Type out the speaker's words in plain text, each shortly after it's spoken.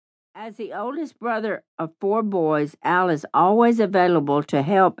As the oldest brother of four boys, Al is always available to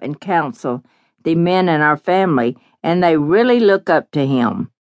help and counsel the men in our family, and they really look up to him.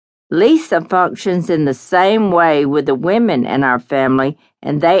 Lisa functions in the same way with the women in our family,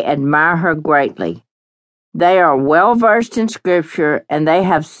 and they admire her greatly. They are well versed in Scripture, and they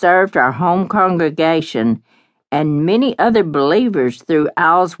have served our home congregation and many other believers through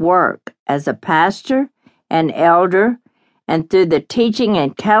Al's work as a pastor and elder, and through the teaching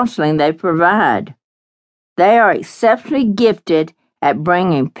and counseling they provide. They are exceptionally gifted at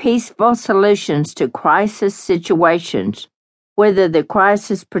bringing peaceful solutions to crisis situations, whether the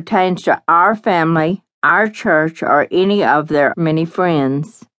crisis pertains to our family, our church, or any of their many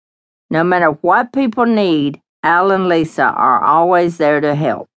friends. No matter what people need, Al and Lisa are always there to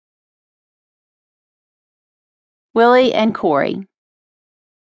help. Willie and Corey.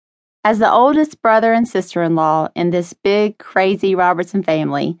 As the oldest brother and sister-in-law in this big, crazy Robertson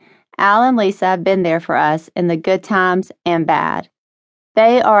family, Al and Lisa have been there for us in the good times and bad.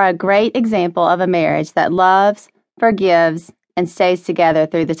 They are a great example of a marriage that loves, forgives, and stays together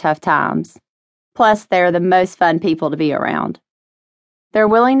through the tough times. Plus, they're the most fun people to be around. Their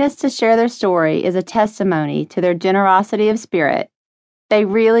willingness to share their story is a testimony to their generosity of spirit. They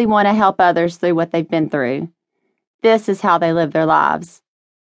really want to help others through what they've been through. This is how they live their lives.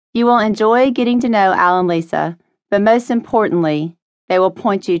 You will enjoy getting to know Al and Lisa, but most importantly, they will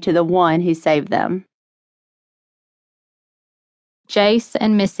point you to the one who saved them. Jace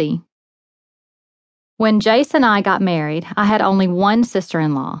and Missy. When Jace and I got married, I had only one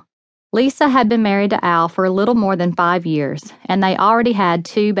sister-in-law. Lisa had been married to Al for a little more than 5 years, and they already had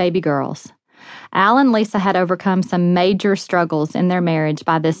 2 baby girls. Al and Lisa had overcome some major struggles in their marriage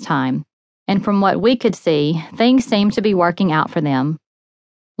by this time, and from what we could see, things seemed to be working out for them.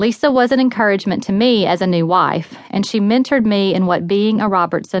 Lisa was an encouragement to me as a new wife, and she mentored me in what being a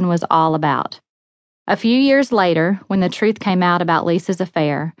Robertson was all about. A few years later, when the truth came out about Lisa's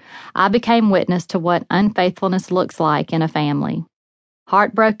affair, I became witness to what unfaithfulness looks like in a family.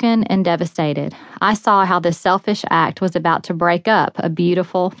 Heartbroken and devastated, I saw how this selfish act was about to break up a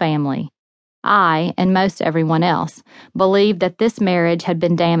beautiful family. I, and most everyone else, believed that this marriage had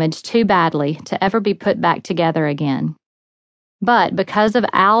been damaged too badly to ever be put back together again. But because of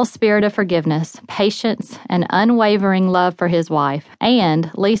Al's spirit of forgiveness, patience, and unwavering love for his wife,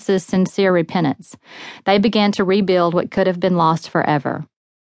 and Lisa's sincere repentance, they began to rebuild what could have been lost forever.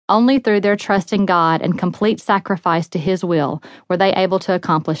 Only through their trust in God and complete sacrifice to His will were they able to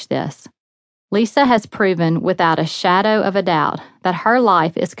accomplish this. Lisa has proven without a shadow of a doubt that her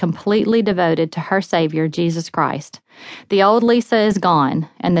life is completely devoted to her Savior, Jesus Christ. The old Lisa is gone,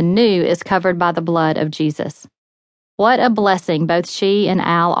 and the new is covered by the blood of Jesus. What a blessing both she and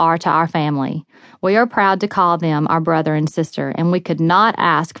Al are to our family. We are proud to call them our brother and sister, and we could not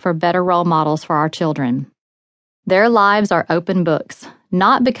ask for better role models for our children. Their lives are open books,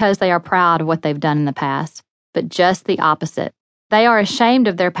 not because they are proud of what they've done in the past, but just the opposite. They are ashamed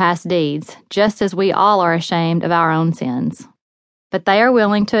of their past deeds, just as we all are ashamed of our own sins. But they are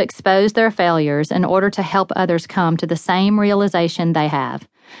willing to expose their failures in order to help others come to the same realization they have,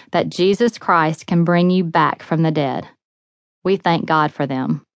 that Jesus Christ can bring you back from the dead. We thank God for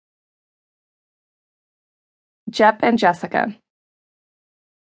them. Jep and Jessica.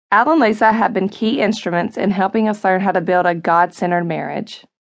 Al and Lisa have been key instruments in helping us learn how to build a God-centered marriage.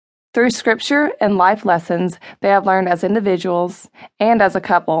 Through Scripture and life lessons they have learned as individuals and as a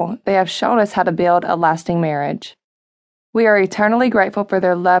couple, they have shown us how to build a lasting marriage. We are eternally grateful for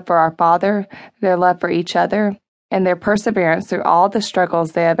their love for our Father, their love for each other, and their perseverance through all the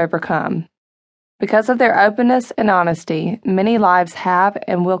struggles they have overcome. Because of their openness and honesty, many lives have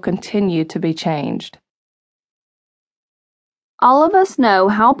and will continue to be changed. All of us know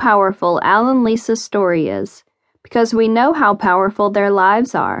how powerful Al and Lisa's story is, because we know how powerful their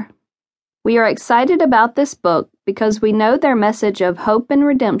lives are. We are excited about this book because we know their message of hope and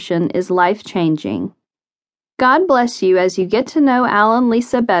redemption is life-changing. God bless you as you get to know Al and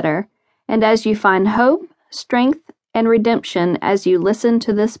Lisa better, and as you find hope, strength, and redemption as you listen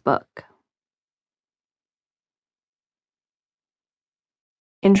to this book.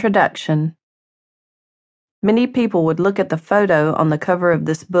 Introduction. Many people would look at the photo on the cover of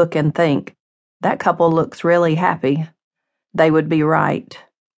this book and think, that couple looks really happy. They would be right.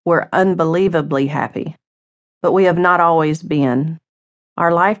 We're unbelievably happy. But we have not always been.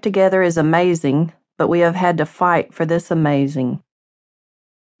 Our life together is amazing, but we have had to fight for this amazing.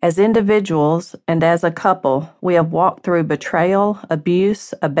 As individuals and as a couple, we have walked through betrayal,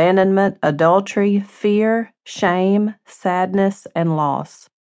 abuse, abandonment, adultery, fear, shame, sadness, and loss.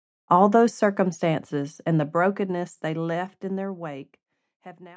 All those circumstances and the brokenness they left in their wake have now